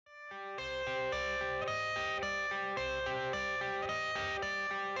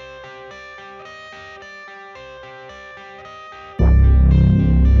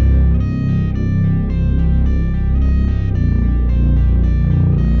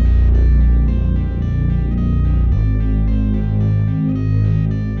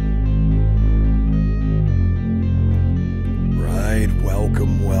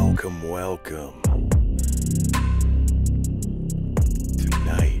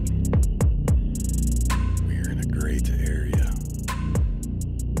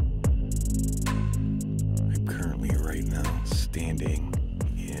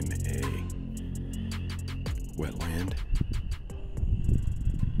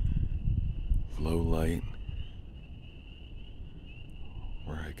low light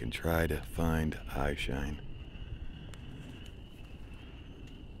where I can try to find eye shine.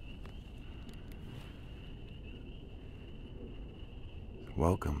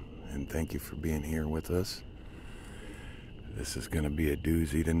 Welcome, and thank you for being here with us. This is going to be a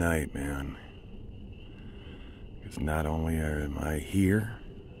doozy tonight, man. Because not only am I here,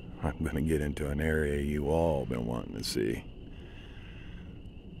 I'm going to get into an area you all been wanting to see.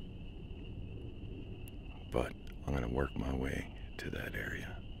 But I'm going to work my way to that area.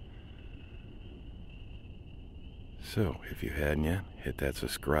 So, if you hadn't yet, hit that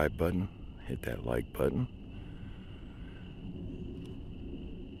subscribe button, hit that like button.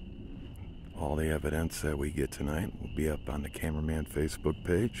 All the evidence that we get tonight will be up on the CameraMan Facebook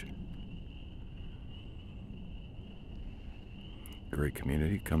page. Great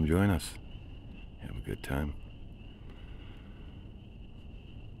community, come join us. Have a good time.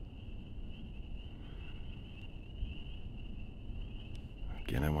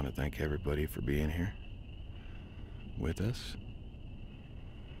 Again, I want to thank everybody for being here with us.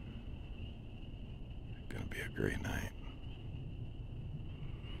 It's going to be a great night.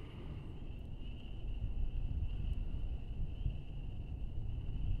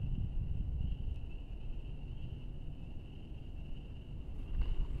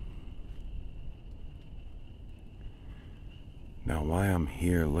 Now, why I'm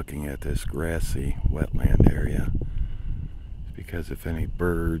here looking at this grassy wetland area is because if any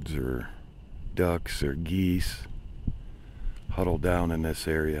birds or ducks or geese huddle down in this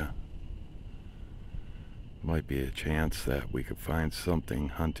area, might be a chance that we could find something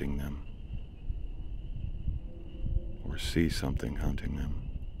hunting them or see something hunting them.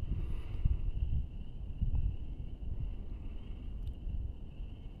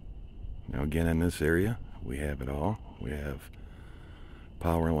 Now again, in this area we have it all. We have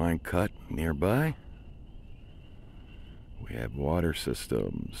power line cut nearby. We have water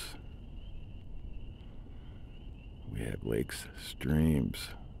systems. We have lakes, streams.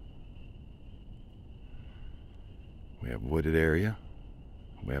 We have wooded area.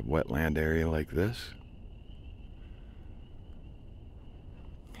 We have wetland area like this.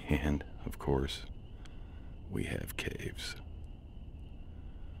 And, of course, we have caves.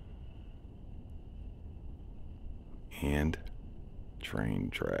 And train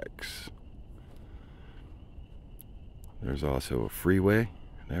tracks. There's also a freeway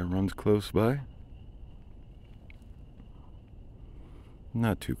that runs close by.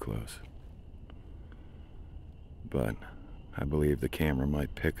 Not too close. But I believe the camera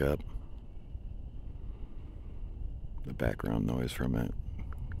might pick up the background noise from it.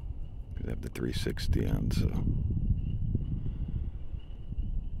 I have the 360 on, so.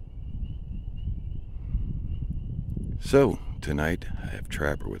 So, tonight I have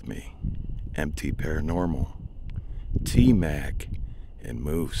Trapper with me, MT Paranormal, T-Mac, and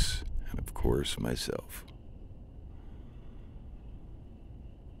Moose, and of course myself.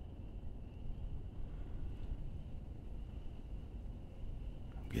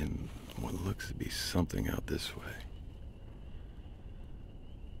 Again, what looks to be something out this way.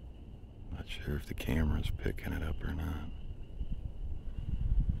 Not sure if the camera's picking it up or not.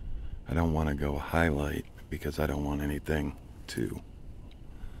 I don't want to go highlight because I don't want anything to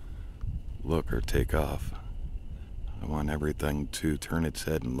look or take off. I want everything to turn its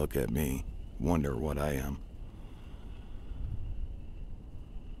head and look at me, wonder what I am.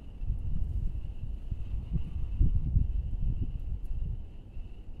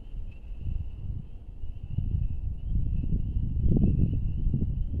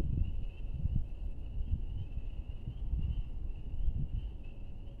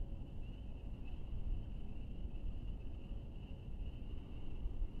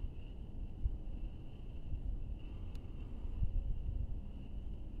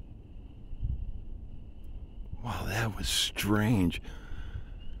 Wow, that was strange.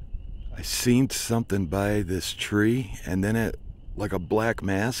 I seen something by this tree, and then it, like a black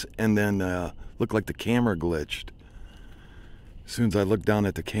mass, and then looked like the camera glitched. As soon as I looked down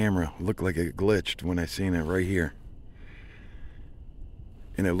at the camera, it looked like it glitched when I seen it right here.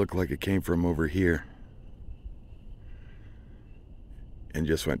 And it looked like it came from over here. And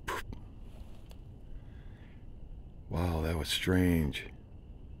just went poof. Wow, that was strange.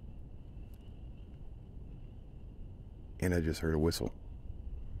 And I just heard a whistle.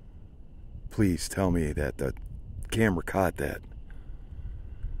 Please tell me that the camera caught that.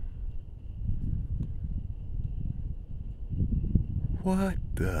 What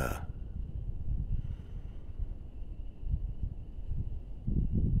the?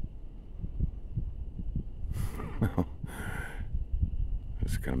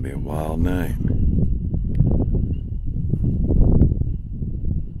 It's gonna be a wild night.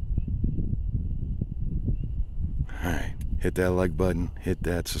 Alright, hit that like button, hit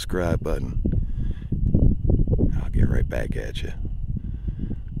that subscribe button. I'll get right back at you.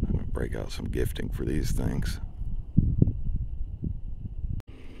 I'm gonna break out some gifting for these things.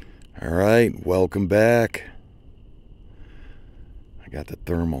 Alright, welcome back. I got the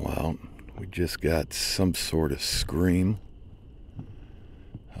thermal out. We just got some sort of scream.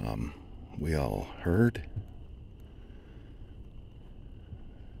 We all heard.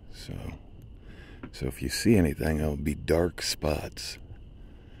 So if you see anything, it'll be dark spots.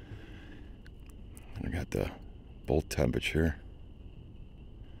 I got the both temperature,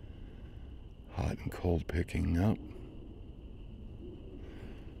 hot and cold picking up.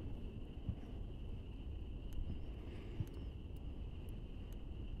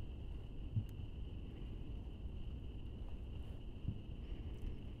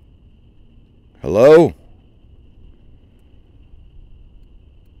 Hello? Did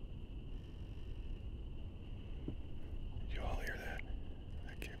you all hear that?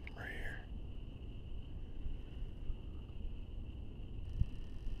 That came from right here.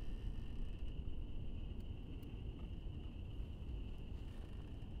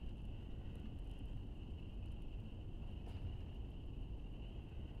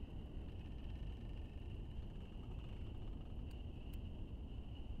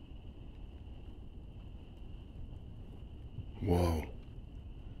 Whoa.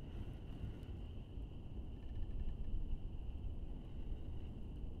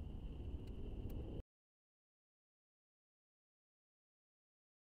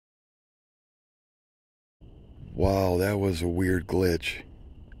 Wow, that was a weird glitch.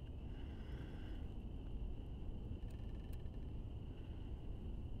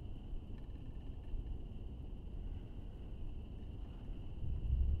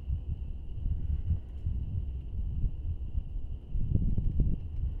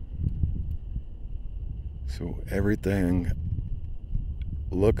 So everything,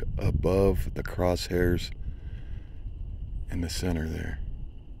 look above the crosshairs in the center there.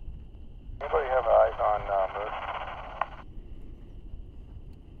 Anybody have eyes on Moose?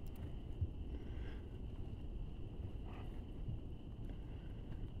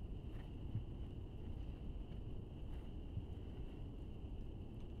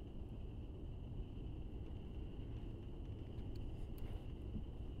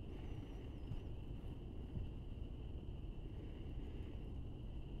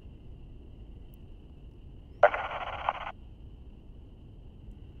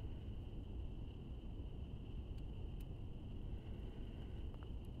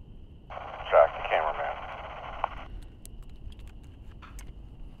 Track the cameraman.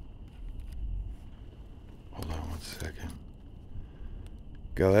 Hold on 1 second.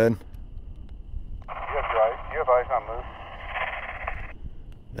 Go ahead. You have eyes on Moose?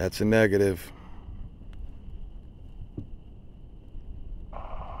 That's a negative. And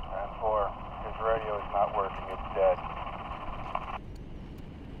 4, his radio is not working, it's dead.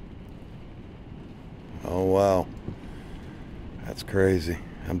 Oh wow. That's crazy.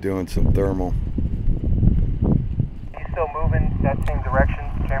 I'm doing some thermal. He's still moving that same direction,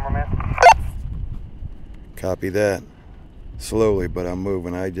 cameraman? Copy that. Slowly, but I'm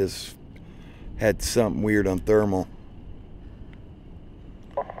moving. I just had something weird on thermal.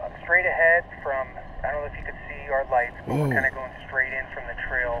 Straight ahead from, I don't know if you could see our lights, but Whoa. we're kind of going straight in from the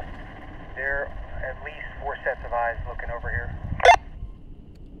trail. There are at least 4 sets of eyes looking over here.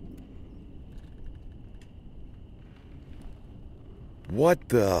 What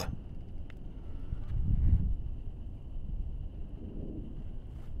the?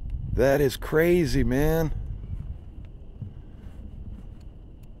 That is crazy, man.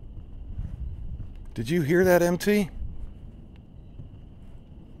 Did you hear that, MT?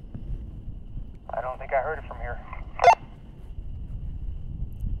 I don't think I heard it from here.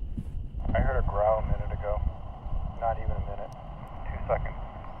 I heard a growl a minute ago. Not even a minute. 2 seconds.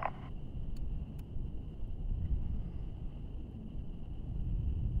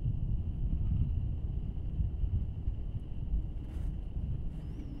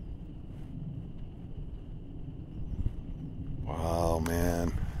 Wow,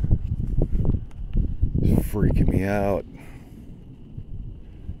 man. It's freaking me out.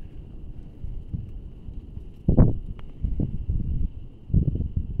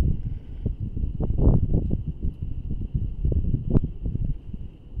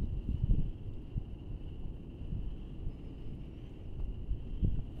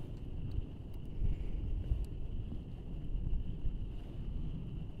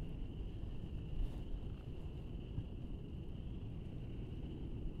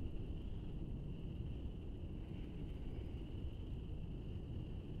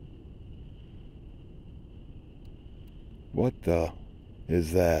 What the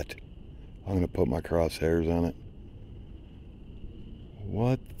is that? I'm gonna put my crosshairs on it.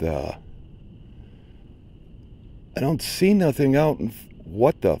 What the? I don't see nothing out in...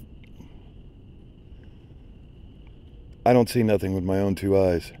 What the? I don't see nothing with my own two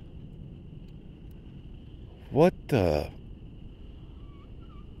eyes. What the?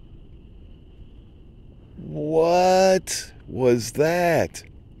 What was that?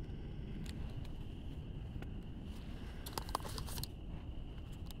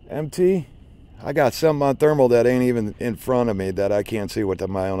 MT, I got something on thermal that ain't even in front of me that I can't see with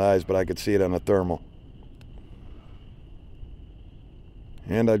my own eyes, but I could see it on the thermal.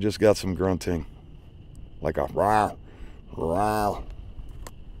 And I just got some grunting. Like a rawr, rawr.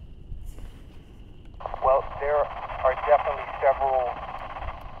 Well, there are definitely several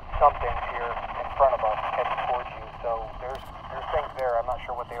somethings here in front of us heading towards you. So there's things there. I'm not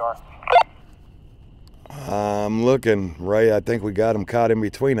sure what they are. I'm looking, Ray. I think we got them caught in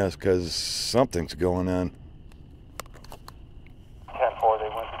between us because something's going on. 10-4, they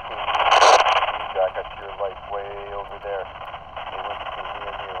went between me and you, Jack. I see your light way over there. They went between me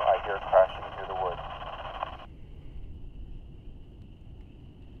and you. I hear it crashing through the woods.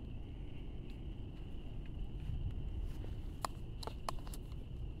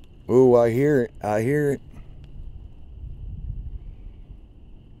 Ooh, I hear it. I hear it.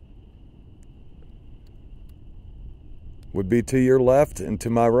 Would be to your left and to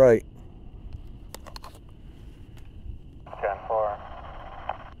my right. 10-4.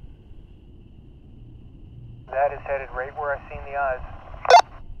 That is headed right where I seen the eyes.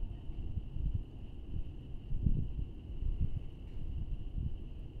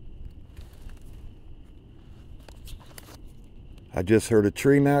 I just heard a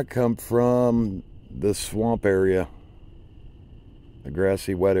tree knot come from the swamp area. The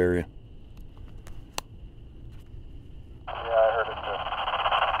grassy, wet area. Yeah, I heard it too.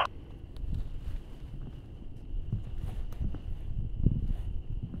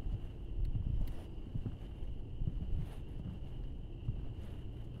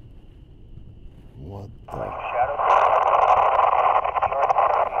 What the? Shadow.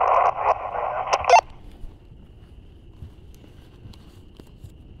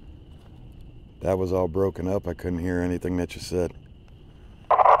 That was all broken up. I couldn't hear anything that you said.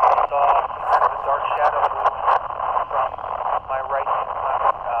 I saw some kind of a dark shadow from my right to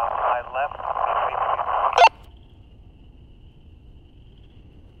my left.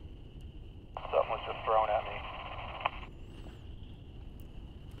 Something was just thrown at me.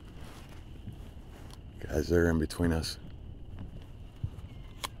 Guys, they're in between us.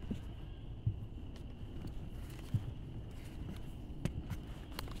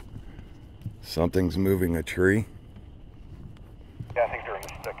 Something's moving a tree. Yeah, I think they're in the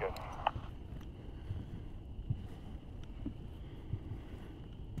thicket.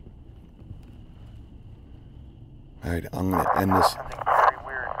 All right, I'm gonna end this. Something very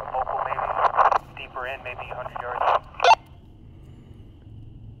weird. A local maybe deeper in, maybe 100 yards.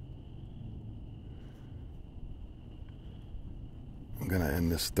 I'm gonna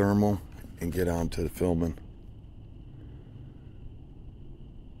end this thermal and get on to the filming.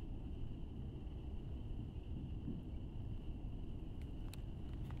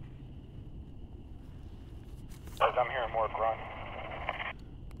 I'm hearing more grunt.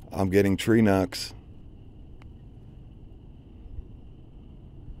 I'm getting tree knocks.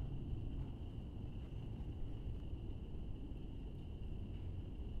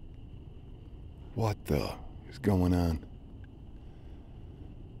 What the is going on?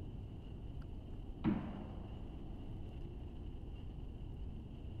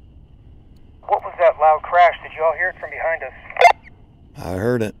 What was that loud crash? Did you all hear it from behind us? I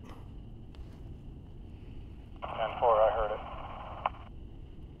heard it. 10-4, I heard it.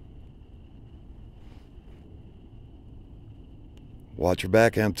 Watch your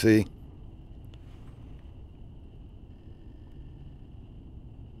back, MT.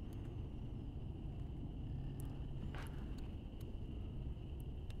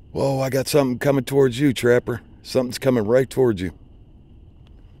 Whoa, I got something coming towards you, Trapper. Something's coming right towards you.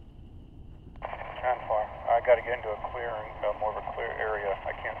 10-4. I gotta get into a clearing, more of a clear area.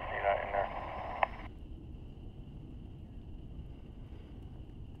 I can't see that in there.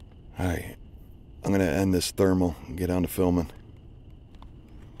 Alright, I'm gonna end this thermal and get on to filming.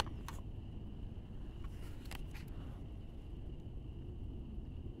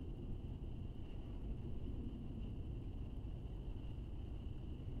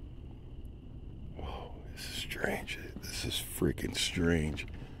 Whoa, this is strange. This is freaking strange.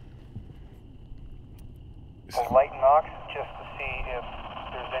 We'll light knocks just to see if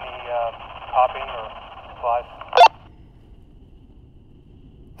there's any popping or flies.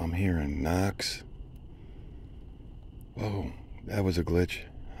 I'm hearing knocks. Whoa, that was a glitch.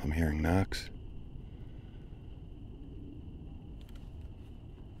 I'm hearing knocks.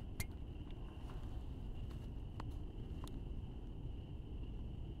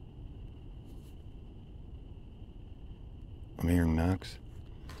 I'm hearing knocks.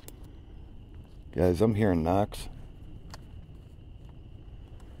 Guys, I'm hearing knocks.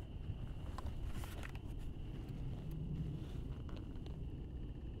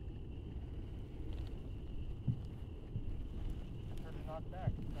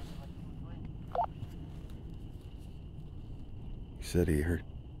 He said he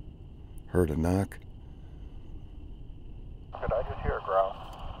heard a knock. Did I just hear a growl?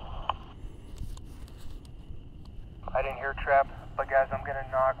 I didn't hear trap, but guys, I'm gonna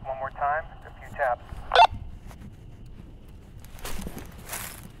knock one more time, a few taps.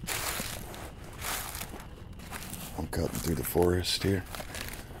 I'm cutting through the forest here.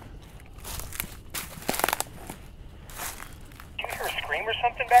 Did you hear a scream or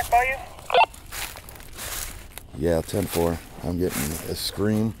something back by you? Yeah, 10-4. I'm getting a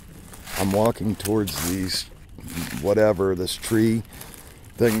scream. I'm walking towards these, whatever, this tree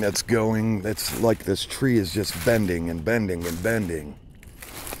thing that's going. That's like this tree is just bending and bending and bending.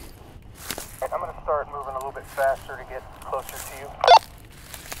 I'm gonna start moving a little bit faster to get closer to you.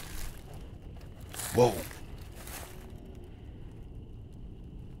 Whoa.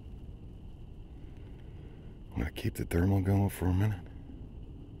 I'm gonna keep the thermal going for a minute.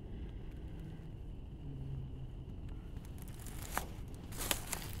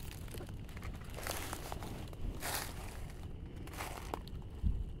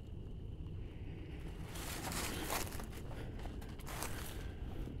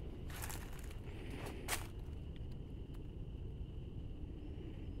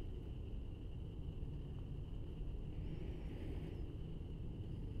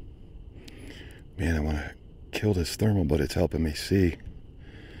 Man, I want to kill this thermal, but it's helping me see.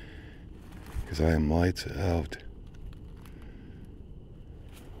 Because I am lights out.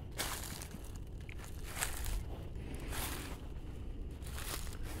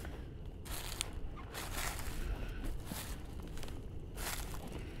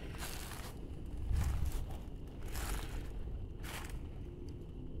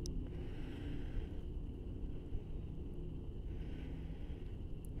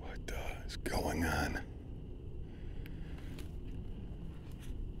 Going on.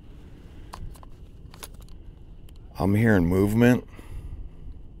 I'm hearing movement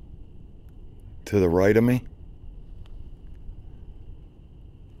to the right of me.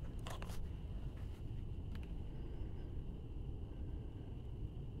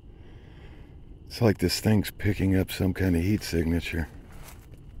 It's like this thing's picking up some kind of heat signature.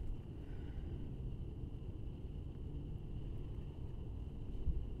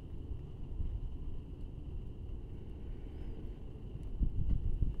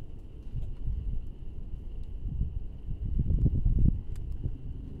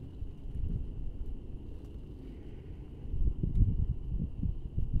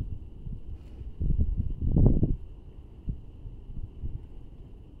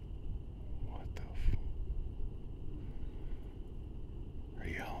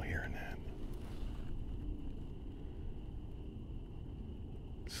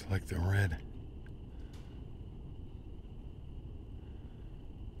 It's like the red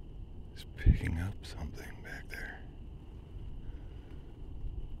is picking up something back there.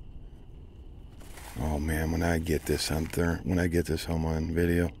 Oh man, when I get this home on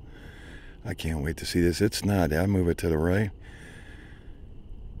video, I can't wait to see this. It's not. I move it to the right.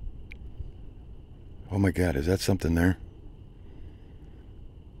 Oh my God, is that something there?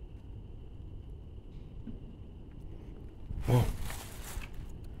 Whoa.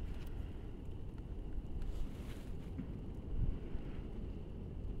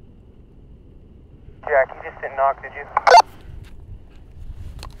 Jack, you just didn't knock, did you?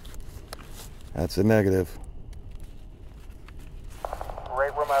 That's a negative.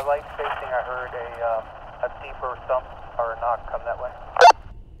 Right where my light's facing, I heard a deeper thump or a knock come that way.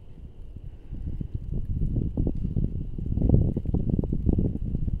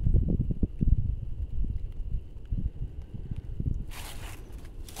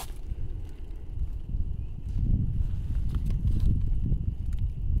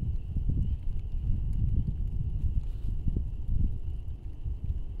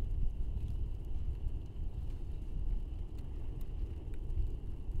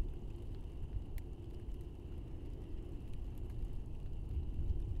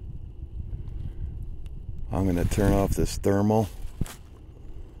 I'm going to turn off this thermal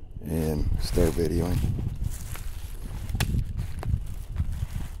and start videoing.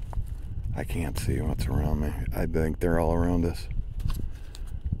 I can't see what's around me. I think they're all around us.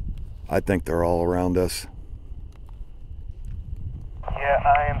 I think they're all around us. Yeah,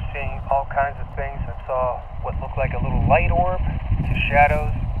 I am seeing all kinds of things. I saw what looked like a little light orb to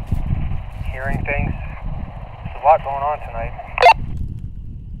shadows, hearing things. There's a lot going on tonight.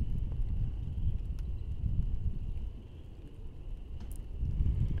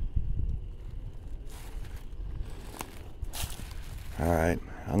 Alright,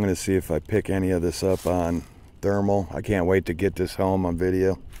 I'm going to see if I pick any of this up on thermal. I can't wait to get this home on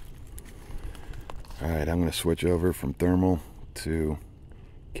video. Alright, I'm going to switch over from thermal to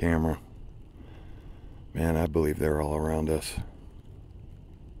camera. Man, I believe they're all around us.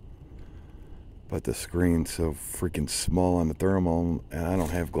 But the screen's so freaking small on the thermal, and I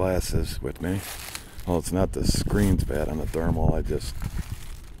don't have glasses with me. Well, it's not the screen's bad on the thermal, I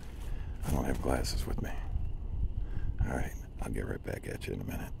don't have glasses with me. Alright, I'll get right back at you in a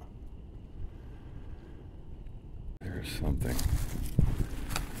minute. There's something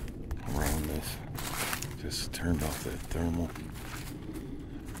around us. Just turned off the thermal.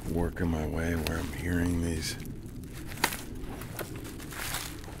 Working my way where I'm hearing these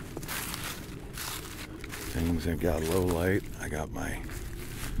things. I've got low light. I got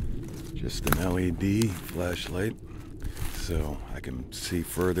just an LED flashlight, so I can see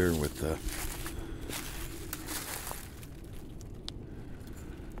further with the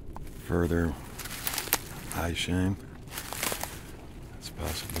further eye shine. It's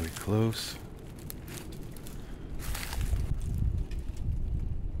possibly close.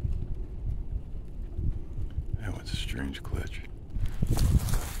 That was a strange glitch.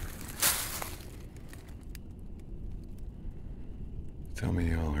 Tell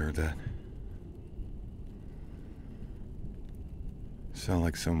me y'all heard that. Sound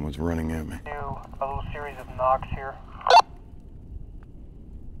like someone was running at me. Do a little series of knocks here.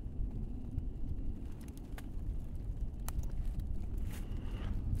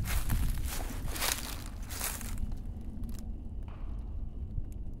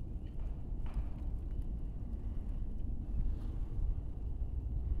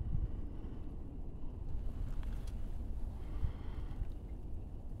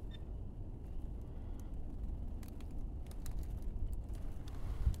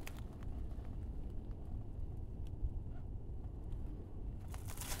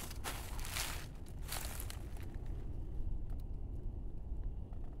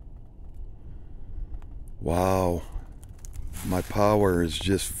 Wow, my power is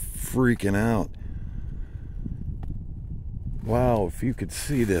just freaking out. Wow, if you could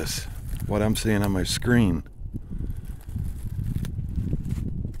see this, what I'm seeing on my screen.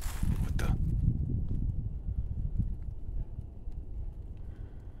 What the?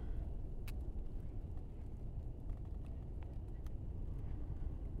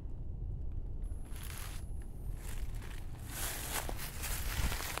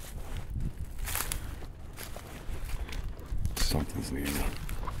 Something's near me.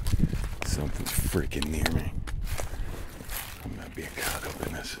 Something's freaking near me. I'm not being caught up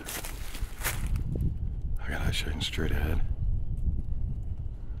in this. I got eye shine straight ahead.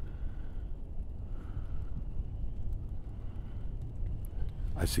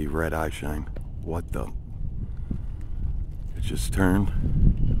 I see red eye shine. What the? It just turned.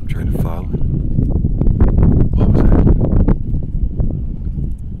 I'm trying to follow it. What was that?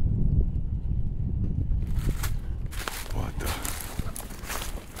 What the?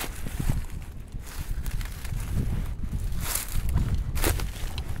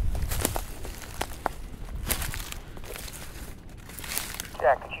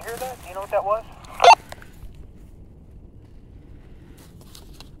 Jack, did you hear that? Do you know what that was?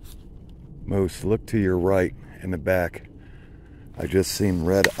 Moose, look to your right in the back. I just seen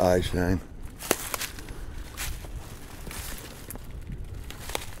red eye shine.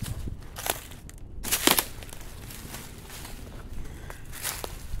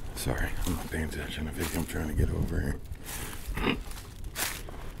 Sorry, I'm not paying attention. I think I'm trying to get over here.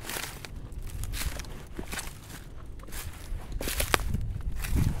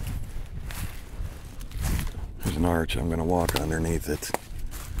 There's an arch. I'm going to walk underneath it.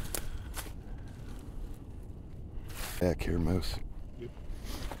 Back here, Moose.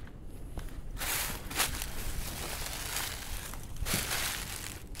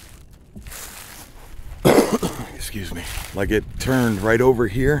 Excuse me. Like it turned right over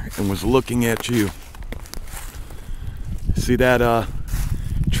here and was looking at you. See that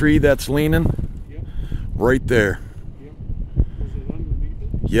tree that's leaning? Yep. Right there. Yep. Was it underneath it?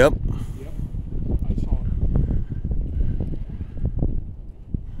 Yep. Yep. I saw it.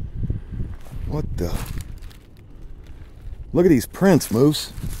 What the? Look at these prints,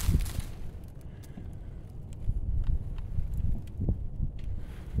 Moose.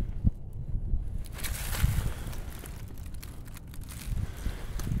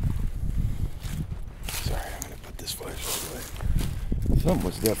 Something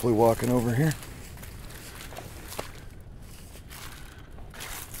was definitely walking over here.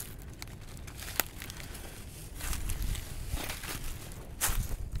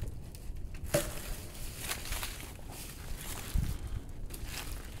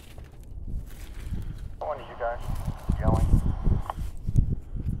 One of you guys yelling.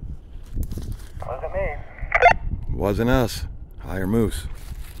 Wasn't me. Wasn't us. Higher moose.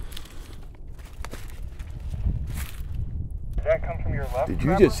 Did that come from your left? Did you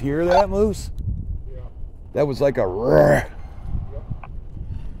Trevor? just hear that, Moose? Yeah. That was like a roar.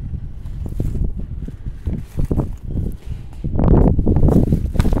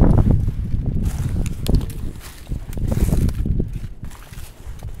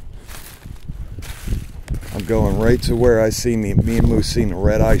 I'm going right to where I see me and Moose seen the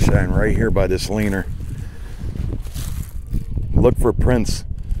red eye shine right here by this leaner. Look for prints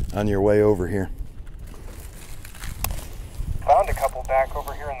on your way over here. Found a couple back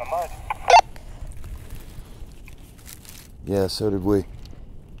over here in the mud. Yeah, so did we.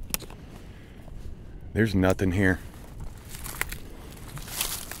 There's nothing here.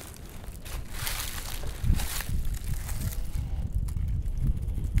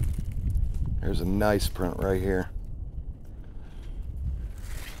 There's a nice print right here.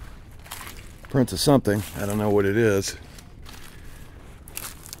 Print of something. I don't know what it is.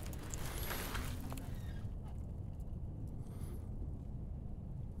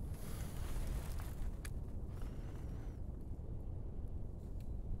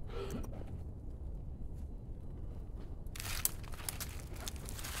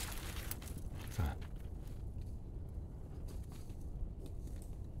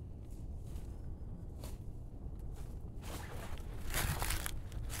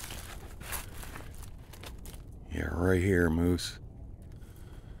 Yeah, right here, Moose.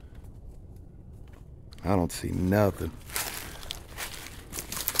 I don't see nothing.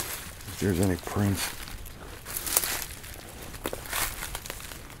 If there's any prints.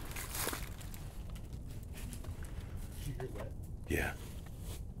 Did you hear that? Yeah.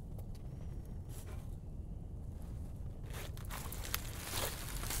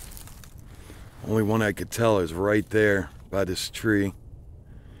 Only one I could tell is right there by this tree.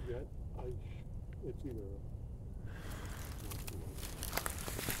 Yeah. It's either.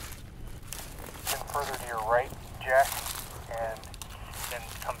 Then further to your right, Jack, and then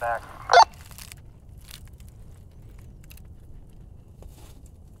come back.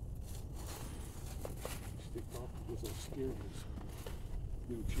 Stick off because they're scared us.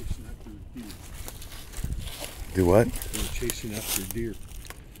 They were chasing after a deer. Do what? They were chasing after a deer.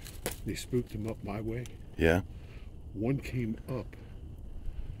 They spooked them up my way. Yeah. One came up,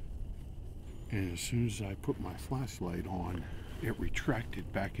 and as soon as I put my flashlight on, it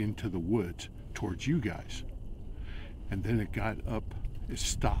retracted back into the woods towards you guys. And then it got up, it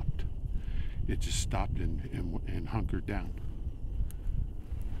stopped. It just stopped and hunkered down.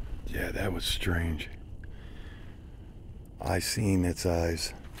 Yeah, that was strange. I seen its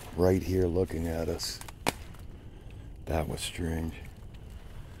eyes right here looking at us. That was strange.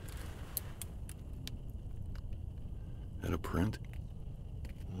 That a print?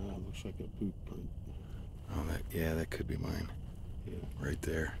 Looks like a boot print. Oh, yeah, that could be mine. Yeah. Right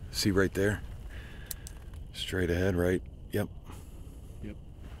there. See right there? Straight ahead, right? Yep. Yep.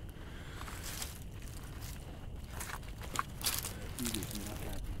 He is not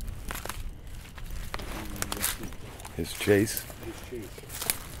happy. His chase. His chase.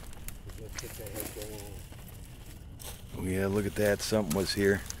 That's what they had going on. Oh, yeah, look at that. Something was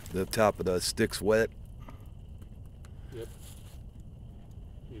here. The top of the stick's wet. Yep.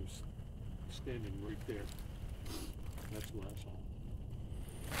 He was standing right there. That's what I saw.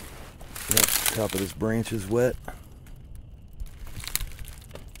 Yep, top of this branch is wet.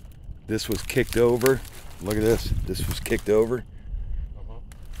 This was kicked over. Look at this. This was kicked over.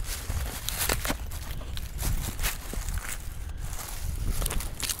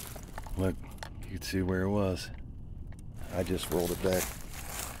 Look, you can see where it was. I just rolled it back.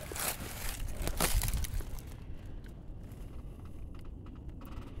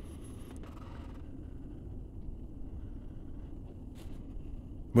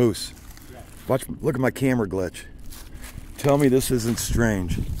 Moose, watch. Look at my camera glitch. Tell me this isn't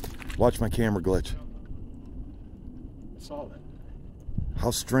strange. Watch my camera glitch. I saw that.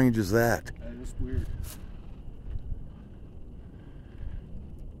 How strange is that? That is weird.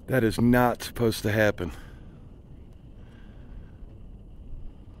 That is not supposed to happen.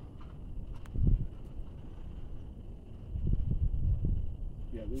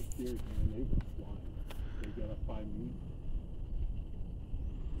 Yeah, those deers, man, they were flying. They got up by me.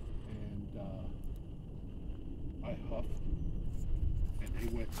 And I huffed and They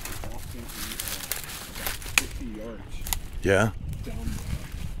went off about 50 yards Yeah. down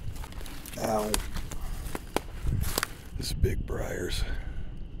there. Ow. This is big briars.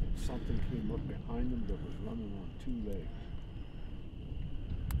 Something came up behind them that was running on 2 legs.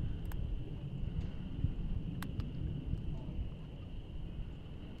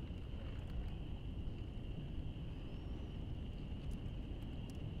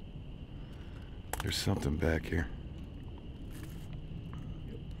 There's something back here.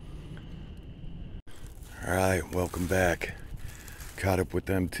 All right, welcome back. Caught up with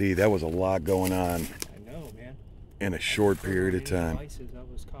MT. That was a lot going on I know, man. in a short period of time. Devices, I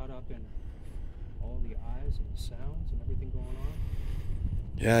was caught up in all the eyes and the sounds and everything going on.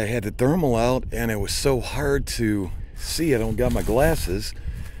 Yeah, I had the thermal out and it was so hard to see. I don't got my glasses,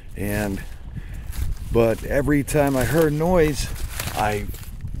 but every time I heard noise, I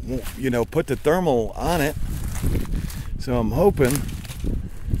put the thermal on it. So I'm hoping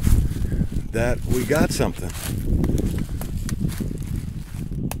that we got something,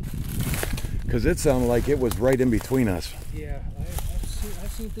 because it sounded like it was right in between us. Yeah,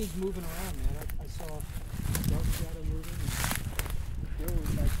 I've seen things moving around, man. I saw dark shadow moving. And there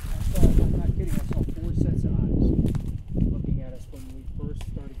was I'm not kidding, I saw 4 sets of eyes looking at us when we first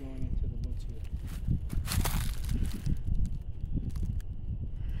started going into the woods here.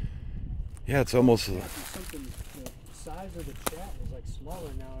 Yeah, it's almost. Something, the size of the chat is like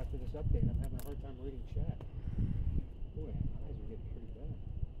smaller now after this update. I'm having a hard time reading chat. Boy, my eyes are getting pretty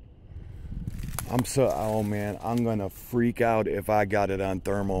bad. Oh man, I'm gonna freak out if I got it on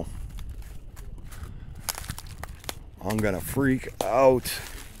thermal. I'm gonna freak out.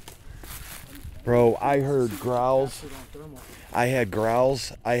 Bro, I heard growls. I had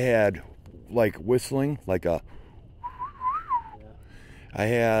growls. I had like whistling, like a. I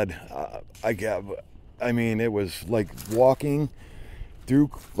had, it was like walking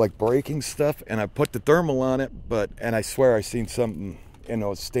through, like breaking stuff, and I put the thermal on it, and I swear I seen something,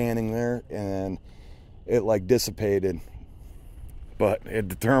 standing there, and it like dissipated, but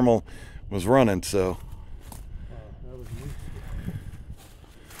the thermal was running, so. That was neat.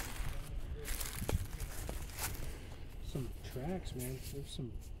 Some tracks, man. There's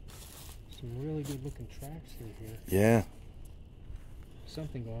some really good looking tracks through here. Yeah.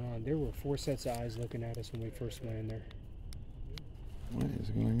 Something going on. There were 4 sets of eyes looking at us when we first went in there. What is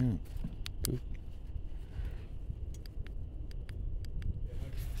going on? Boop.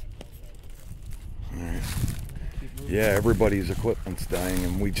 All right. Yeah, everybody's equipment's dying,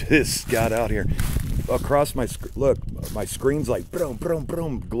 and we just got out here. Across my my screen's like boom, boom,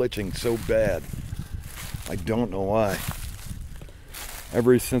 boom, glitching so bad. I don't know why.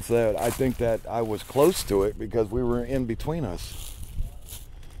 Ever since that, I think that I was close to it because we were in between us.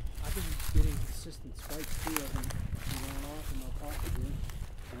 I've been getting consistent spikes too. I've been going off and I'll talk to you.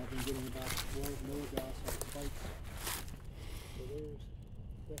 And I've been getting about 12 milligauss on spikes. So there's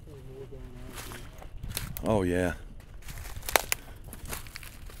definitely more going on here. Oh yeah.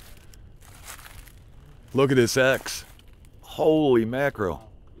 Look at this X. Holy mackerel.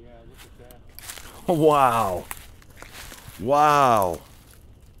 Yeah, look at that. Wow. Wow.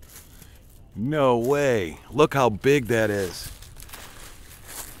 No way. Look how big that is.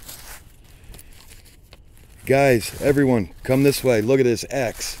 Guys, everyone, come this way. Look at this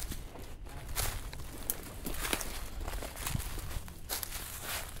X.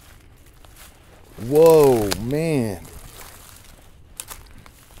 Whoa, man.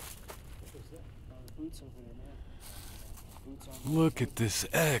 Look at this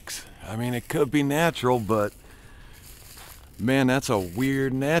X. I mean, it could be natural, but man, that's a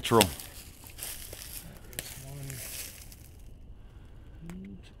weird natural.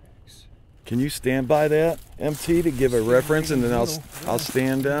 Can you stand by that, MT, to give a reference, and then I'll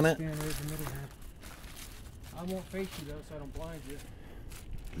stand on it? I won't face you though, so I don't blind you.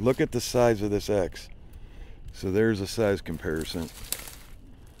 Look at the size of this X. So there's a size comparison.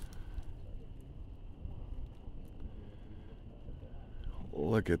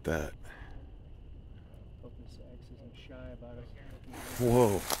 Look at that. Hope this X isn't shy about it.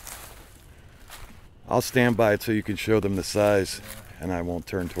 Whoa. I'll stand by it so you can show them the size, and I won't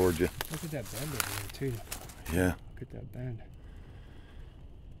turn towards you. Look at that bend over there too. Yeah. Look at that bend.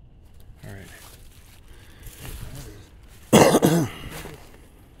 All right.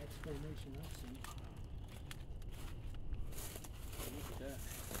 Exclamation I've seen. Look at that.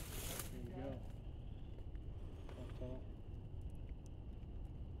 There you go. How tall?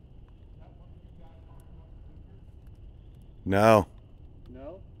 No.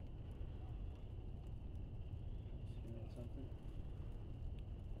 No? See that something?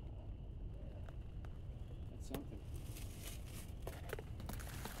 That's something.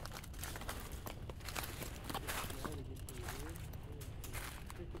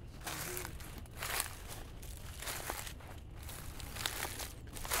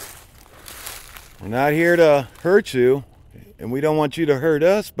 We're not here to hurt you, and we don't want you to hurt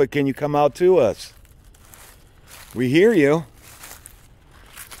us, but can you come out to us? We hear you.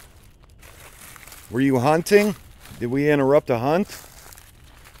 Were you hunting? Did we interrupt a hunt?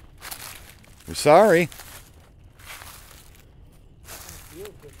 We're sorry. It feels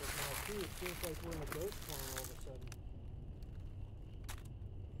different now too. It feels like we're in a ghost town all of a sudden.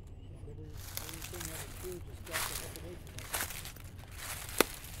 Everything that was true just got the heck away from us.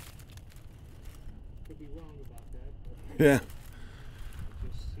 Could be wrong about that, but Yeah. it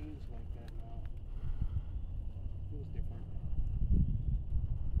just seems like that now. Feels different.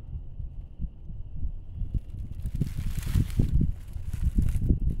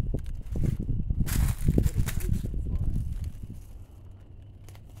 What a night so far.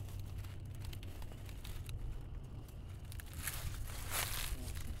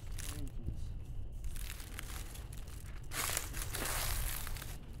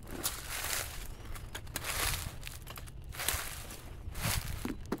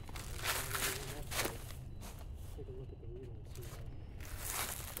 Take a look at the reader and see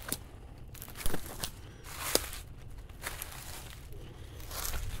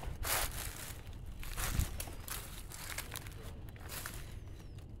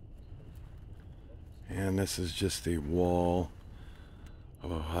that. And this is just a wall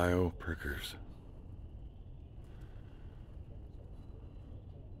of Ohio prickers.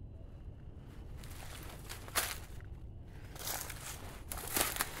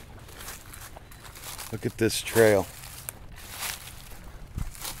 Look at this trail.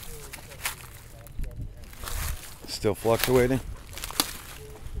 Still fluctuating?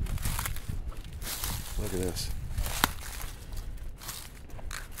 Look at this.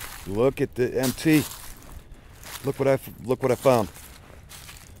 Look at the MT. Look what I found.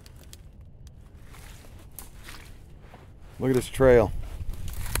 Look at this trail.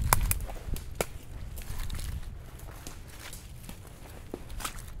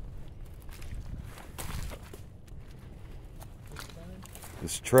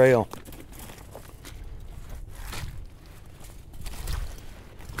 This trail.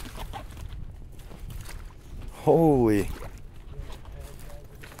 Holy.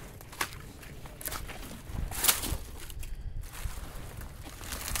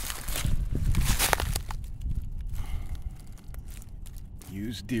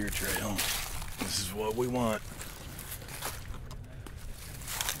 Use deer trail. This is what we want.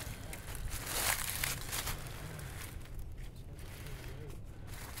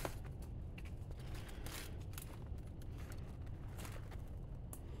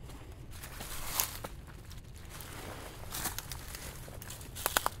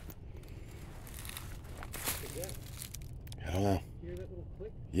 I don't know. Hear that little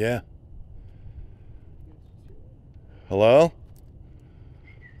click? Yeah. Hello?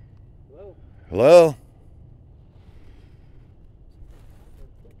 Hello? Hello?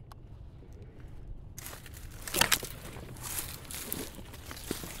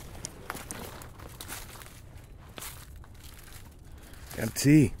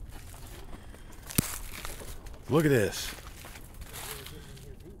 MT. Look at this.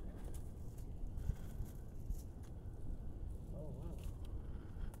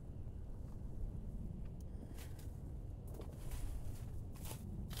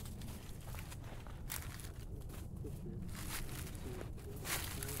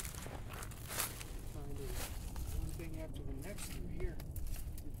 One thing after the next through here.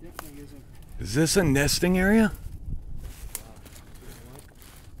 It definitely isn't. Is this a nesting area?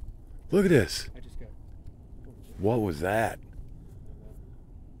 Look at this. I just got. What was that?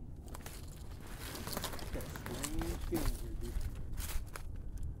 Got a strange feeling here, dude.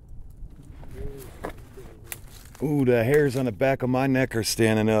 Really strange feeling here. Ooh, the hairs on the back of my neck are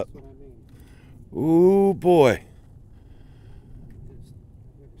standing up. That's what I mean. Ooh, boy. I've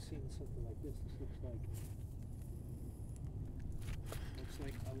never seen something like this. This looks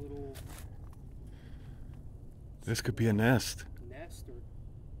like a little This could be a nest. nest or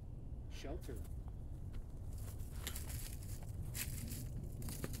shelter.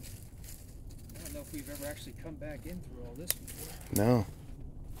 I don't know if we've ever actually come back in through all this before. No.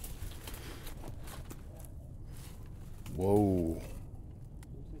 Whoa. Looks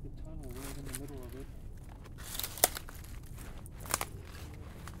like a tunnel right in the middle of it.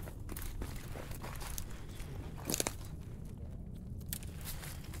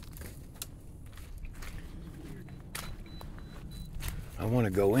 I want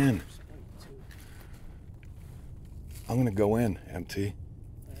to go in. I'm going to go in, MT.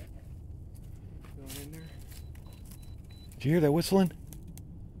 Going in there. Did you hear that whistling?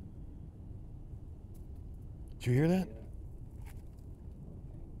 Did you hear that?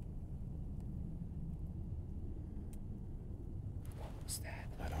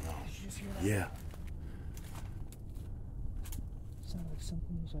 Yeah. Sounded like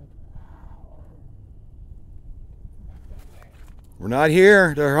something was like. We're not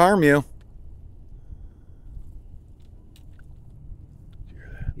here to harm you. Did you hear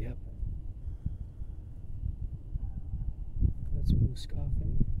that? Yep. That's what was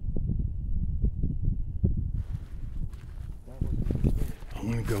scoffing. That wasn't interesting. I'm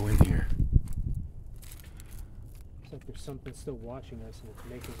gonna go in here. Looks like there's something still watching us and it's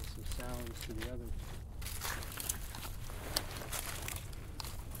making some sounds to the others.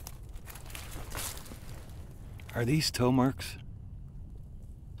 Are these toe marks?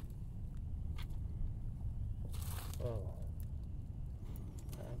 Oh.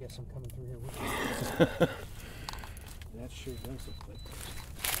 I guess I'm coming through here with you. That sure does look like it.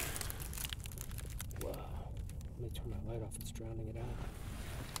 Wow. Let me turn my light off. It's drowning it out.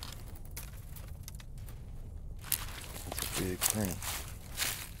 That's a big print.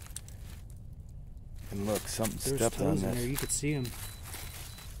 And look, something There's stepped on toes in there. this. You could see them.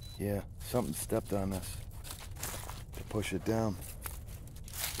 Yeah, something stepped on this to push it down.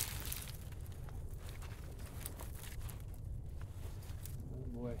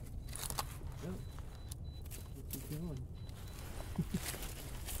 Oh boy. Yep. Keep going.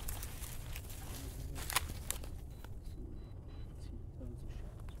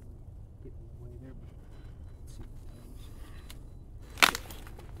 Get in the way there, but let's see the toes.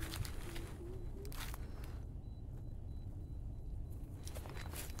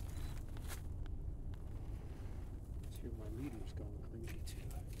 Let's hear my meter's going crazy too.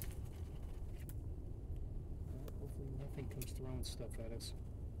 Well, hopefully nothing comes throwing stuff at us.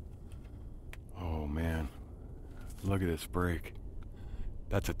 Oh man, look at this brake.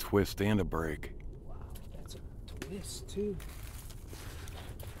 That's a twist and a brake. Wow, that's a twist too.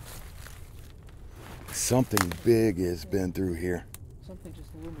 Something big has been through here. Something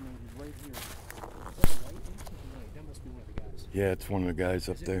just illuminated right here. Is that a light? That's not a light. That must be one of the guys. Yeah, it's one of the guys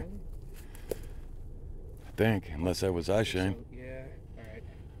up Is it there. really? I think, unless that was I Shane. So, yeah, alright.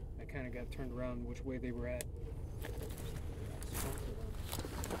 I kind of got turned around which way they were at.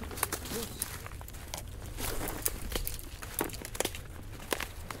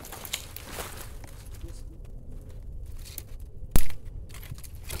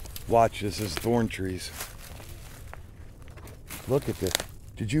 Watch, this is thorn trees. Look at this.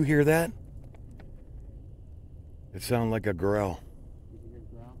 Did you hear that? It sounded like a growl. Did you hear a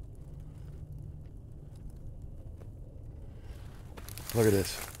growl? Look at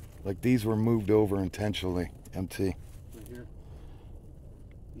this. Like these were moved over intentionally. MT. Right here.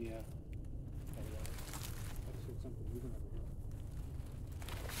 Yeah. I just heard something moving over here.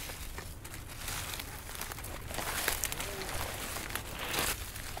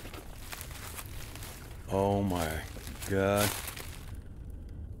 Oh my God.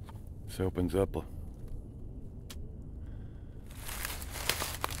 This opens up. We're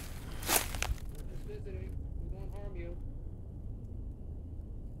just visiting. We won't harm you.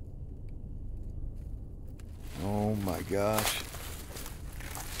 Oh my gosh.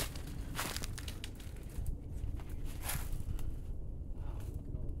 Wow, look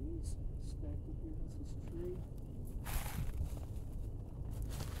at all these stacked up here against this tree.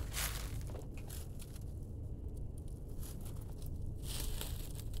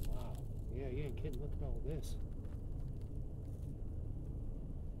 Wow. Yeah, you ain't kidding. Look at all this.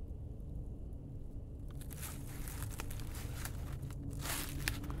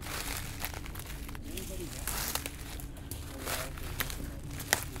 Anybody got it? Oh, yeah, okay, nothing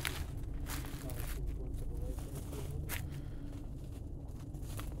else. Oh, I see we're going to the right there for a minute.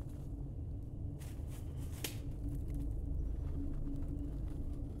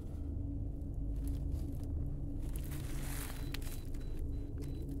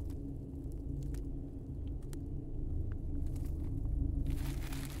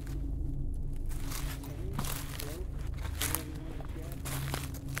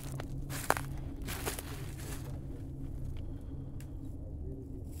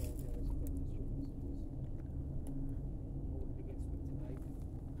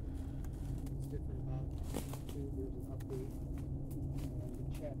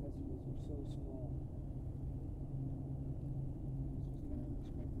 Chat messages are so small. This was kind of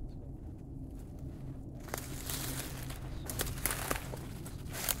unexpected stuff.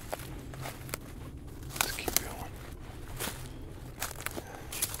 Let's keep going.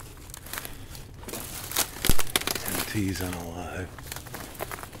 MT's unalive.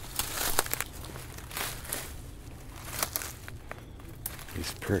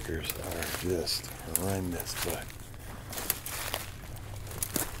 These prickers are just horrendous, but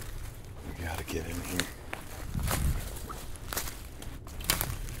we gotta get in here.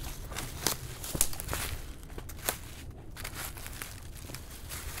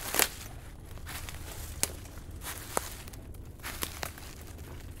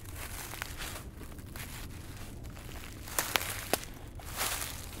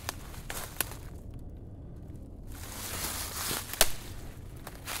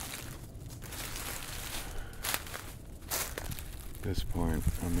 At this point,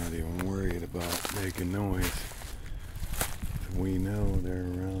 I'm not even worried about making noise. We know they're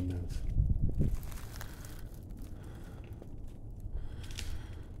around us.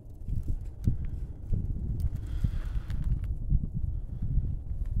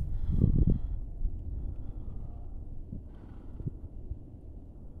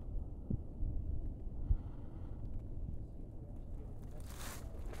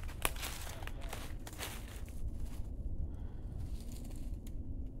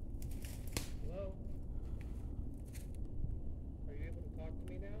 Hello? Are you able to talk to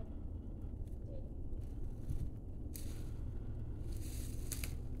me now?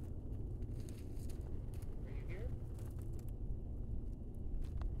 Are you here?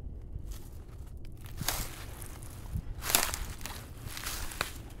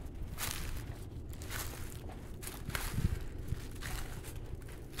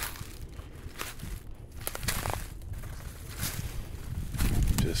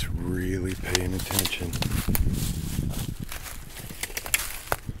 Just really paying attention.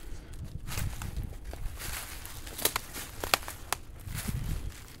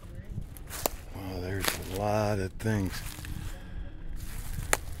 Oh, there's a lot of things.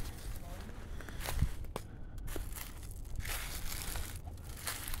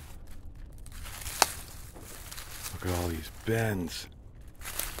 Look at all these bends.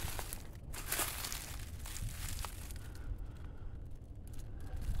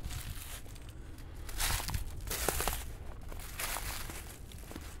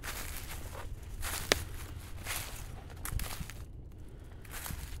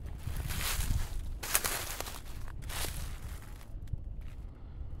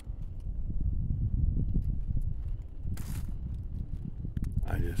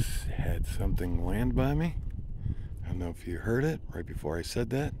 I just had something land by me. I don't know if you heard it right before I said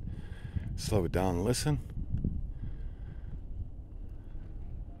that. Slow it down and listen.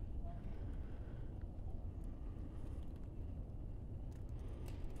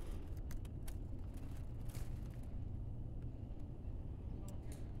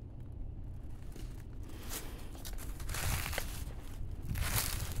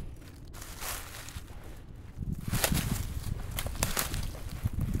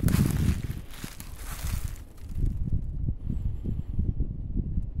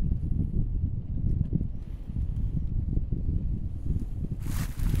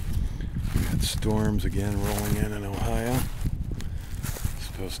 Storms again rolling in Ohio.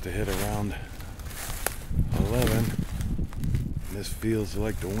 Supposed to hit around 11. This feels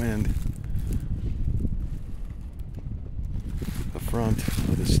like the wind. The front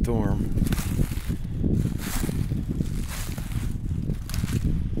of the storm.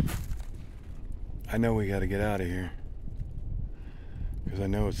 I know we got to get out of here because I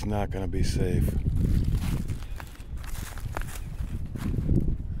know it's not going to be safe.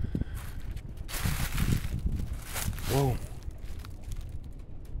 Whoa.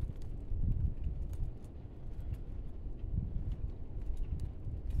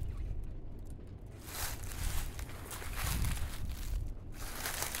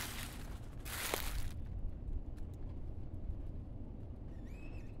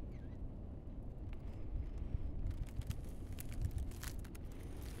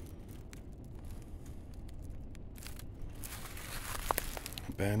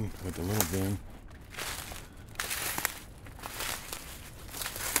 Ben with the little bin.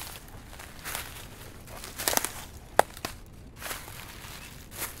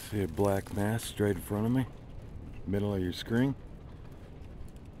 See a black mass straight in front of me, middle of your screen.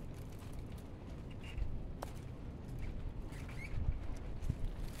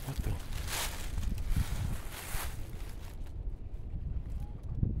 What the?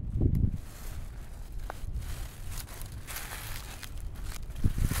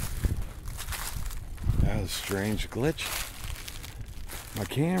 That was a strange glitch. My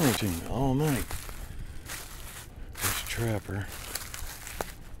camera's in all night. There's a trapper.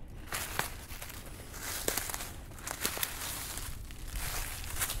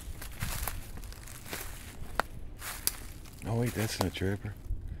 Oh wait, that's not Trapper.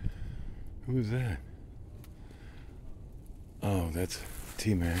 Who's that? Oh, that's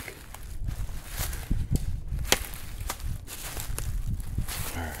T-Mac.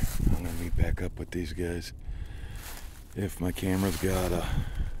 Alright, I'm gonna meet back up with these guys. If my camera's got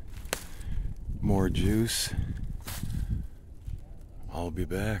more juice, I'll be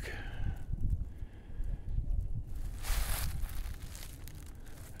back.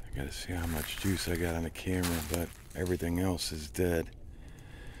 I gotta see how much juice I got on the camera, but everything else is dead.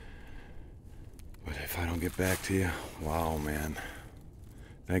 But if I don't get back to you, wow, man.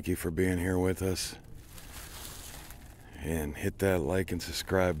 Thank you for being here with us. and hit that like and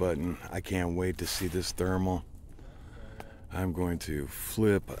subscribe button. I can't wait to see this thermal. I'm going to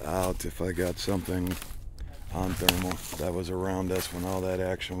flip out if I got something on thermal that was around us when all that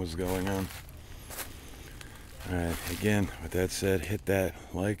action was going on. Alright, again, with that said, hit that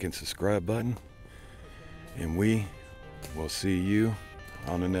like and subscribe button, and we will see you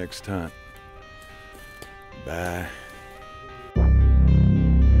on the next hunt. Bye.